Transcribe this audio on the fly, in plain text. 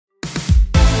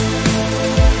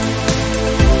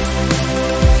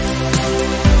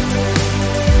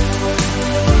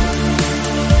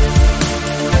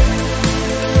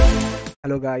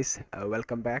guys,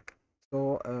 welcome back.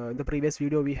 In the previous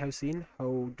video we have seen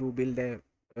how to build a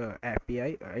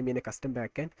API, I mean a custom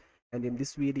backend, and in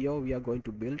this video we are going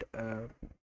to build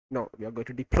we are going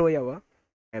to deploy our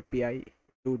API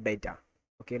to data.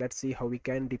 Okay, let's see how we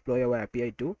can deploy our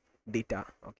API to data.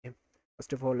 Okay,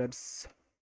 first of all, let's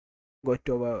go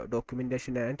to our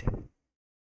documentation, and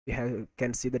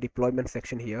can see the deployment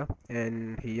section here,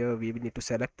 and here we need to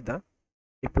select the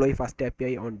deploy first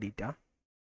API on data.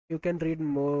 You can read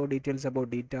more details about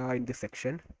data in this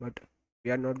section, but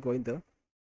we are not going there.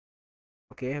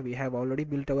 Okay, we have already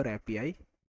built our API.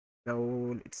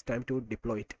 Now it's time to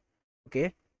deploy it.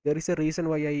 Okay, there is a reason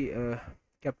why I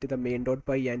kept the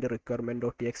main.py and the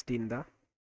requirement.txt in the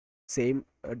same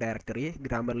directory,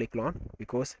 Grammarly clone,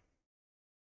 because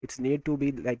it's need to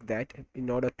be like that in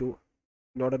order to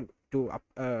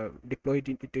deploy it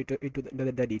into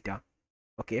the data.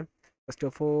 Okay, first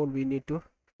of all we need to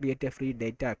create a free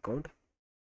data account.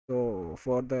 So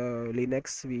for the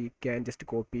Linux, we can just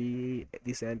copy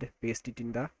this and paste it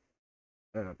in the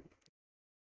uh,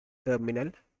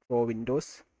 terminal. For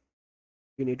Windows,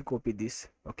 you need to copy this.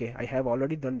 Okay, I have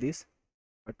already done this,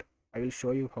 but I will show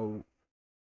you how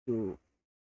to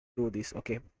do this.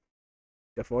 Okay,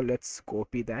 therefore let's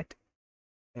copy that,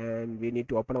 and we need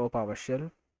to open our PowerShell,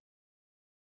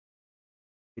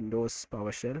 Windows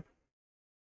PowerShell,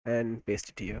 and paste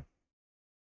it here.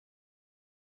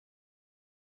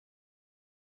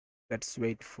 Let's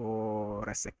wait for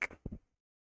a sec.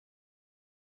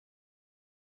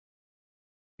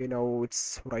 Okay, now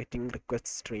it's writing request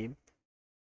stream.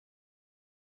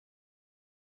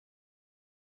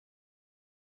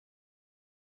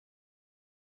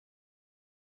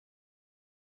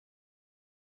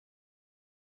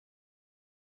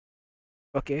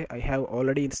 Okay, I have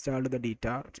already installed the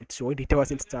data. It's showing data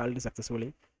was installed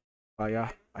successfully.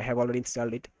 Yeah, I have already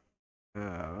installed it.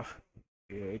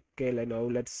 Okay, now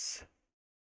let's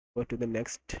go to the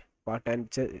next part, and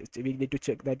we need to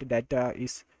check that data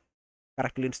is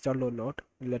correctly installed or not.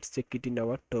 Let's check it in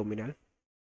our terminal.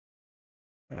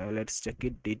 Let's check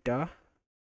it, data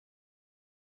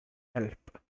help.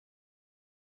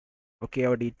 Okay,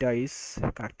 our data is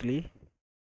correctly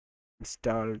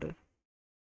installed.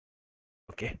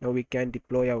 Okay, now we can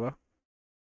deploy our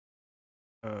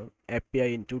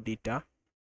API into data.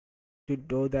 To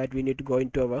do that, we need to go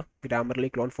into our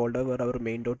Grammarly clone folder where our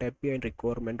main.api and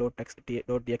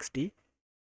requirement.txt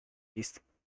is,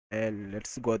 and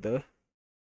let's go the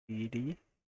cd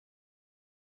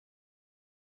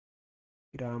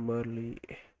Grammarly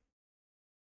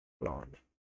clone.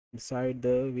 Inside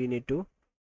the we need to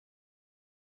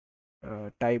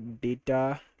type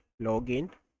data login.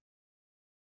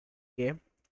 Okay,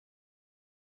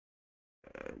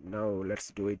 now let's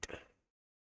do it.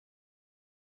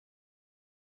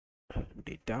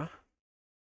 Data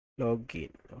login.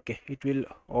 Okay, it will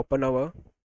open our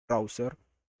browser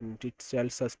and it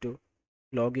tells us to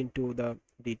log into the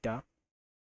data.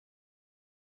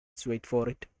 Let's wait for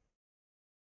it.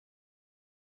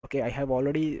 Okay, I have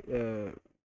already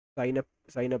sign up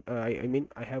I mean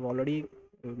I have already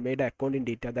made an account in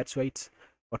data. That's why it's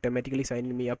automatically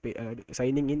signing in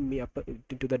me up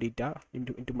into the data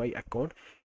into my account.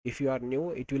 If you are new,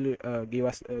 it will give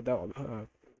us the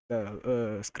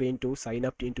screen to sign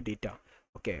up into data.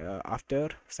 Okay, after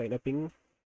sign upping,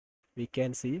 we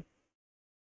can see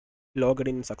logged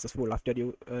in successful after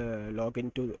you log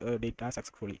into data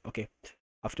successfully. Okay,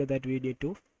 after that we need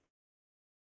to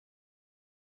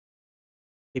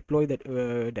deploy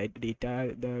that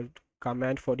data. The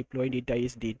command for deploying data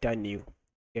is data new.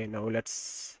 Okay, now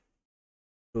let's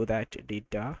do that,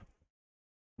 data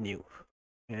new,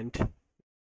 and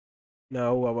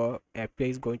now our API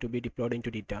is going to be deployed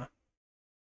into data.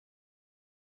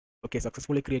 Okay,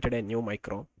 successfully created a new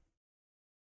micro,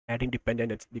 adding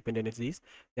dependencies.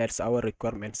 That's our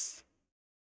requirements.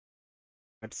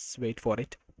 Let's wait for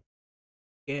it.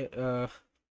 Okay,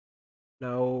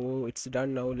 now it's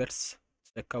done. Now let's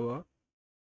check our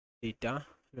data.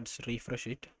 Let's refresh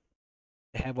it.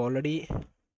 I have already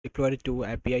deployed two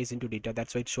APIs into data.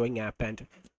 That's why it's showing app and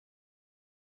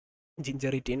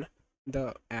ginger it in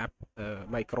the app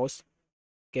micros.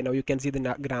 Okay, now you can see the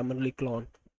Grammarly clone.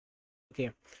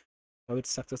 Okay, now it's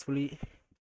successfully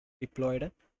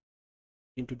deployed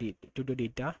into the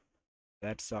data.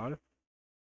 That's all.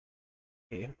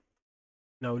 Okay,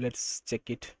 now let's check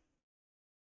it.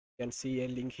 You can see a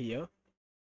link here.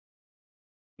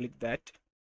 Click that,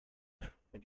 and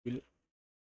it will.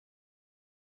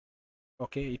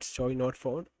 Okay, it's showing not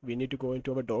found. We need to go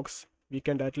into our docs. We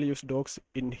can directly use docs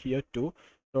in here too,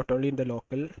 not only in the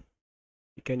local.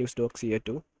 You can use docs here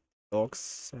too.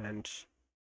 Docs, and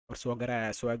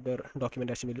or Swagger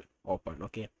documentation will open.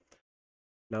 Okay,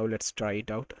 now let's try it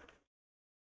out.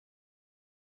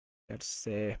 Let's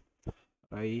say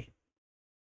I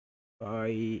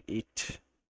buy it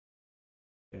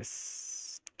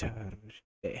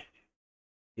yesterday.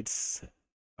 It's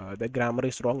the grammar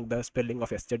is wrong, the spelling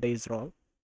of yesterday is wrong.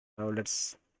 Now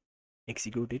let's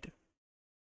execute it.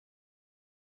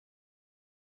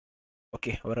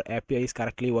 Okay, our API is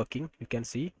correctly working. You can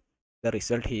see the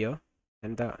result here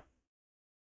and the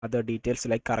other details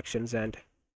like corrections and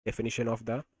definition of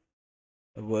the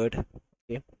word.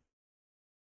 Okay,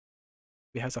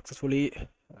 we have successfully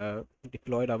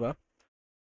deployed our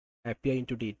API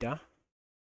into data.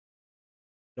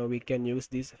 Now we can use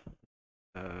this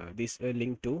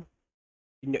link to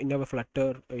in our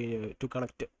flutter to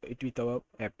connect it with our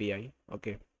API.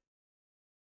 Okay,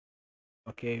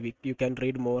 you can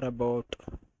read more about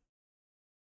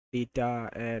data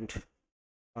and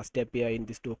fast API in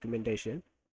this documentation.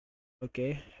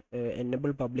 Okay,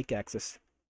 enable public access.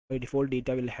 By default,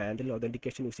 data will handle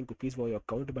authentication using cookies for your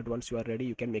account, but once you are ready,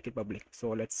 you can make it public.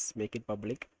 So let's make it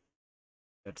public.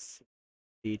 Let's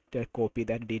copy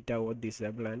that data or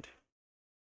disable and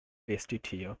paste it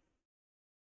here.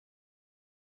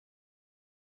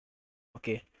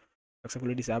 Okay,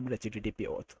 successfully disabled HTTP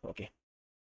auth. Okay,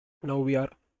 now we are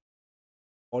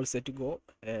all set to go,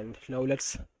 and now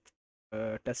let's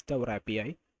test our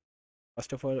API.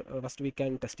 First of all, first we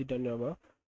can test it on our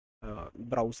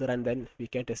browser, and then we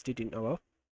can test it in our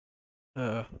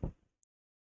uh,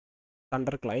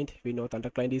 Thunder client. We know Thunder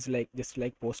client is like just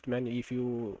like Postman. If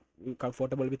you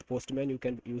comfortable with Postman, you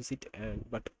can use it, and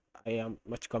but I am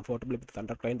much comfortable with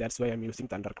Thunder client. That's why I'm using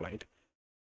Thunder client.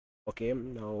 Okay,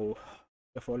 now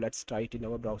therefore let's try it in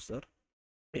our browser.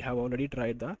 We have already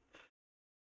tried the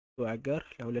Swagger.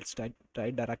 Now let's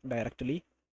try directly.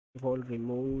 Before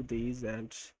remove these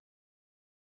and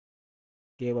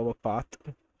give our path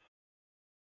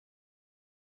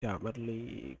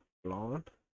Grammarly clone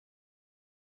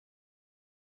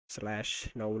slash.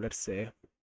 Now let's say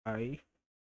I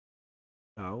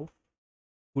now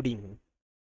pudding.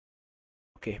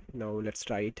 Okay, now let's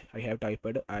try it. I have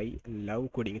typed I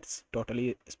love coding. It's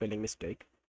totally spelling mistake.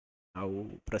 Now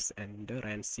press enter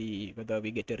and see whether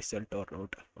we get a result or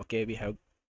not. Okay,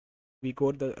 we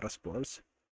got the response.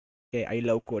 Okay, I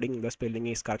love coding. The spelling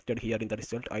is corrected here in the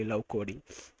result. I love coding.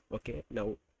 Okay,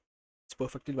 now it's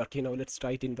perfectly working. Now let's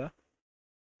try it in the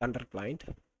Thunder client.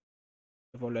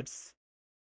 So let's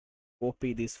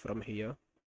copy this from here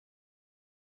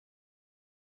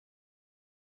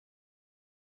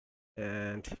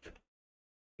and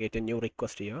get a new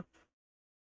request here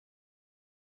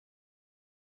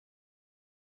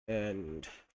and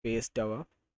paste our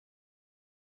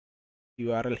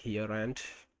URL here, and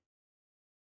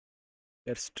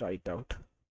let's try it out.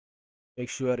 Make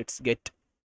sure it's get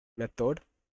method,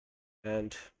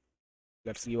 and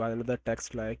let's give another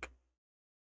text like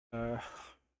uh,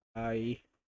 I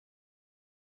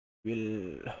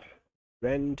will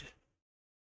went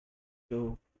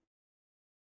to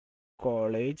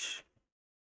college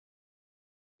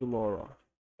tomorrow.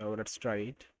 Now let's try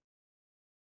it.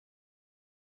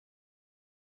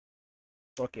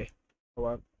 Okay,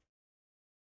 our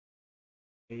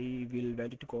I will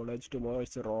went to college tomorrow.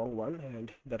 It's a wrong one,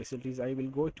 and the result is I will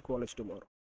go to college tomorrow.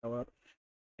 Our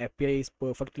API is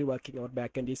perfectly working. Our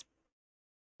backend is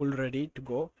full ready to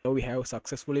go. Now we have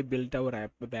successfully built our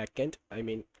backend. I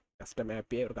mean custom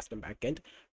API or custom backend.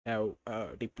 Have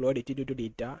deployed it into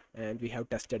data, and we have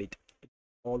tested it. It's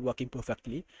all working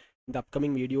perfectly. In the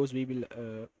upcoming videos, we will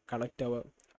connect our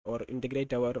or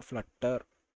integrate our Flutter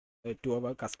to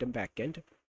our custom backend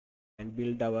and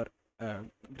build our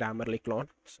Grammarly clone.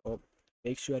 So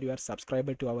make sure you are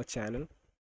subscribed to our channel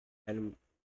and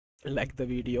like the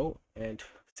video, and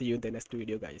see you in the next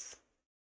video, guys.